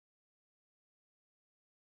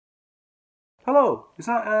Hello, is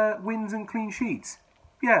that wins and clean sheets?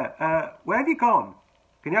 Yeah, where have you gone?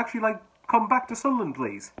 Can you actually, come back to Sunderland,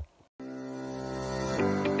 please?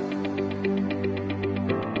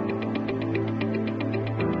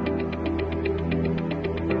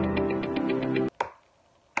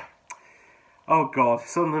 Oh god,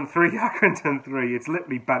 Sunderland 3, Accrington 3. It's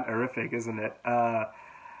literally banterific, isn't it?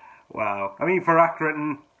 Wow. I mean, for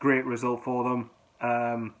Accrington, great result for them.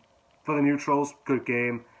 For the neutrals, good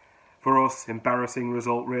game. For us, embarrassing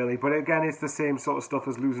result, really. But again, it's the same sort of stuff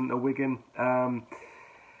as losing to Wigan.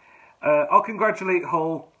 I'll congratulate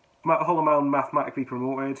Hull. Hull are mathematically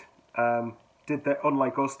promoted.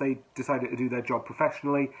 Unlike us, they decided to do their job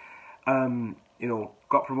professionally.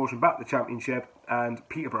 Got promotion back to the Championship, and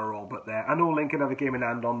Peterborough are all but there. I know Lincoln have a game in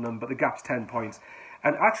hand on them, but the gap's 10 points.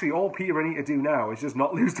 And actually, all Peterborough need to do now is just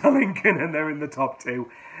not lose to Lincoln, and they're in the top two.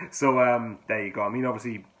 So, there you go. I mean,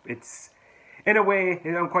 obviously, it's... In a way,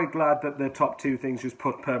 I'm quite glad that the top two things just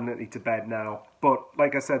put permanently to bed now. But,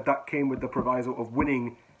 like I said, that came with the proviso of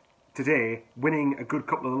winning today, winning a good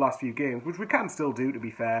couple of the last few games, which we can still do, to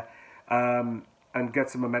be fair, and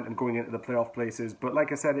get some momentum going into the playoff places. But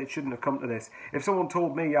like I said, it shouldn't have come to this. If someone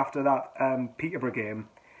told me after that Peterborough game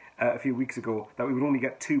a few weeks ago that we would only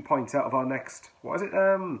get 2 points out of our next, 5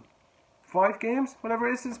 games, whatever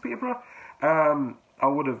it is since Peterborough, I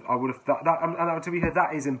would have and to be fair,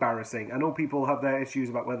 that is embarrassing. I know people have their issues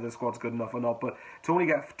about whether the squad's good enough or not, but to only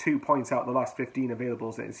get 2 points out of the last 15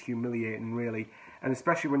 availables is humiliating, really. And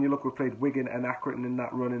especially when you look, we played Wigan and Accrington in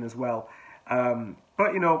that run-in as well.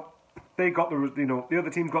 But they got the other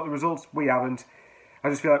teams got the results. We haven't. I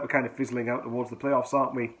just feel like we're kind of fizzling out towards the playoffs,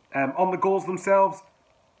 aren't we? On the goals themselves,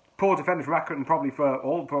 poor defending from Accrington probably for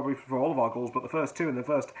all of our goals, but the first two in the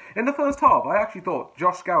first half, I actually thought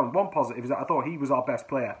Josh Scowen, one positive is that I thought he was our best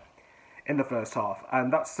player in the first half,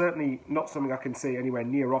 and that's certainly not something I can say anywhere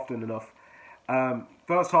near often enough.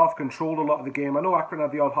 First half controlled a lot of the game. I know Accrington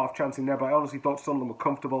had the odd half chance in there, but I honestly thought Sunderland were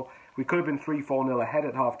comfortable. We could have been 3-4-0 ahead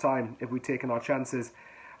at half time if we'd taken our chances.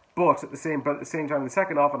 But at the same time, in the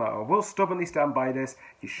second half, and I will stubbornly stand by this,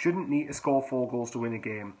 you shouldn't need to score 4 goals to win a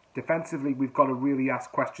game. Defensively, we've got to really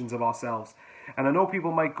ask questions of ourselves. And I know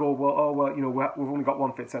people might go, we've only got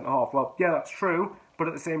one fit centre-half. Well, yeah, that's true. But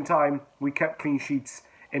at the same time, we kept clean sheets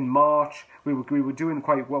in March. We were doing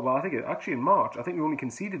quite well. Well, in March, I think we only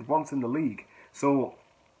conceded once in the league. So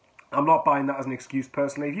I'm not buying that as an excuse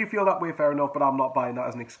personally. If you feel that way, fair enough, but I'm not buying that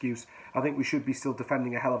as an excuse. I think we should be still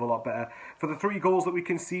defending a hell of a lot better. For the 3 goals that we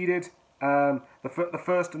conceded, the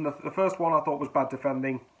first one I thought was bad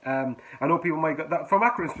defending. I know people might get that from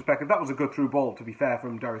Accrington's perspective. That was a good through ball, to be fair,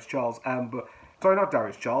 from Darius Charles. Not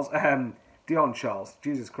Darius Charles. Dion Charles.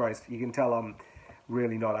 Jesus Christ, you can tell I'm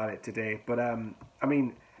really not at it today. But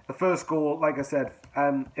the first goal, like I said,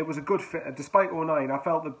 it was a good fit. Despite 09, I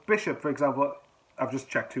felt that Bishop, for example, I've just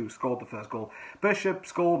checked who scored the first goal. Bishop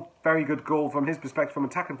scored very good goal from his perspective, from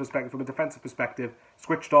an attacking perspective, from a defensive perspective.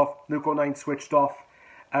 Switched off. Luke O'Nien switched off.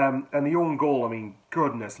 And the own goal, I mean,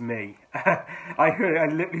 goodness me. I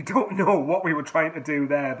literally don't know what we were trying to do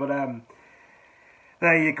there. But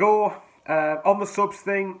there you go. On the subs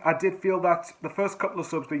thing, I did feel that the first couple of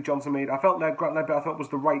subs Lee Johnson made, I felt like Grant Ledbetter, I thought was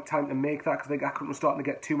the right time to make that, because I think Accrington was starting to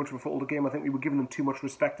get too much of a football game. I think we were giving them too much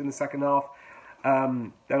respect in the second half.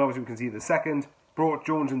 Then obviously we can see the second. Brought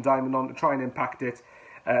Jones and Diamond on to try and impact it.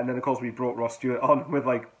 And then, of course, we brought Ross Stewart on with,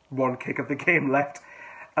 1 kick of the game left.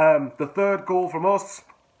 The third goal from us,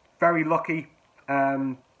 very lucky.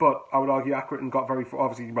 But I would argue Accrington got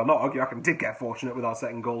Accrington did get fortunate with our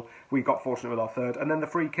second goal. We got fortunate with our third. And then the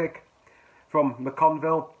free kick from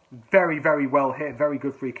McConville, very, very well hit, very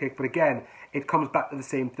good free kick. But again, it comes back to the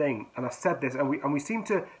same thing. And I said this, and we seem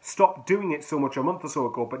to stop doing it so much a month or so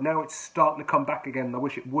ago, but now it's starting to come back again, and I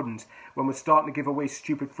wish it wouldn't, when we're starting to give away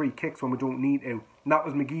stupid free kicks when we don't need to. And that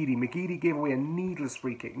was McGeady. McGeady gave away a needless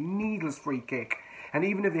free kick. And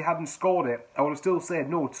even if they hadn't scored it, I would have still said,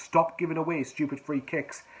 no, stop giving away stupid free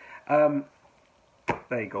kicks. There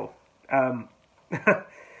you go.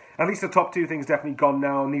 At least the top 2 things definitely gone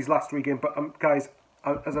now in these last 3 games. But guys,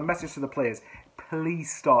 as a message to the players,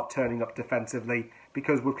 please start turning up defensively,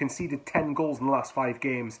 because we've conceded 10 goals in the last 5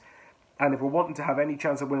 games. And if we're wanting to have any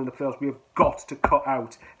chance of winning the playoffs, we have got to cut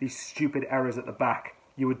out these stupid errors at the back.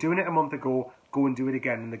 You were doing it a month ago. Go and do it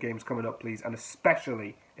again in the games coming up, please. And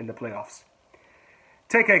especially in the playoffs.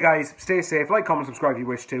 Take care, guys. Stay safe. Like, comment, subscribe if you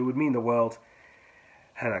wish to. It would mean the world.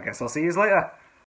 And I guess I'll see you later.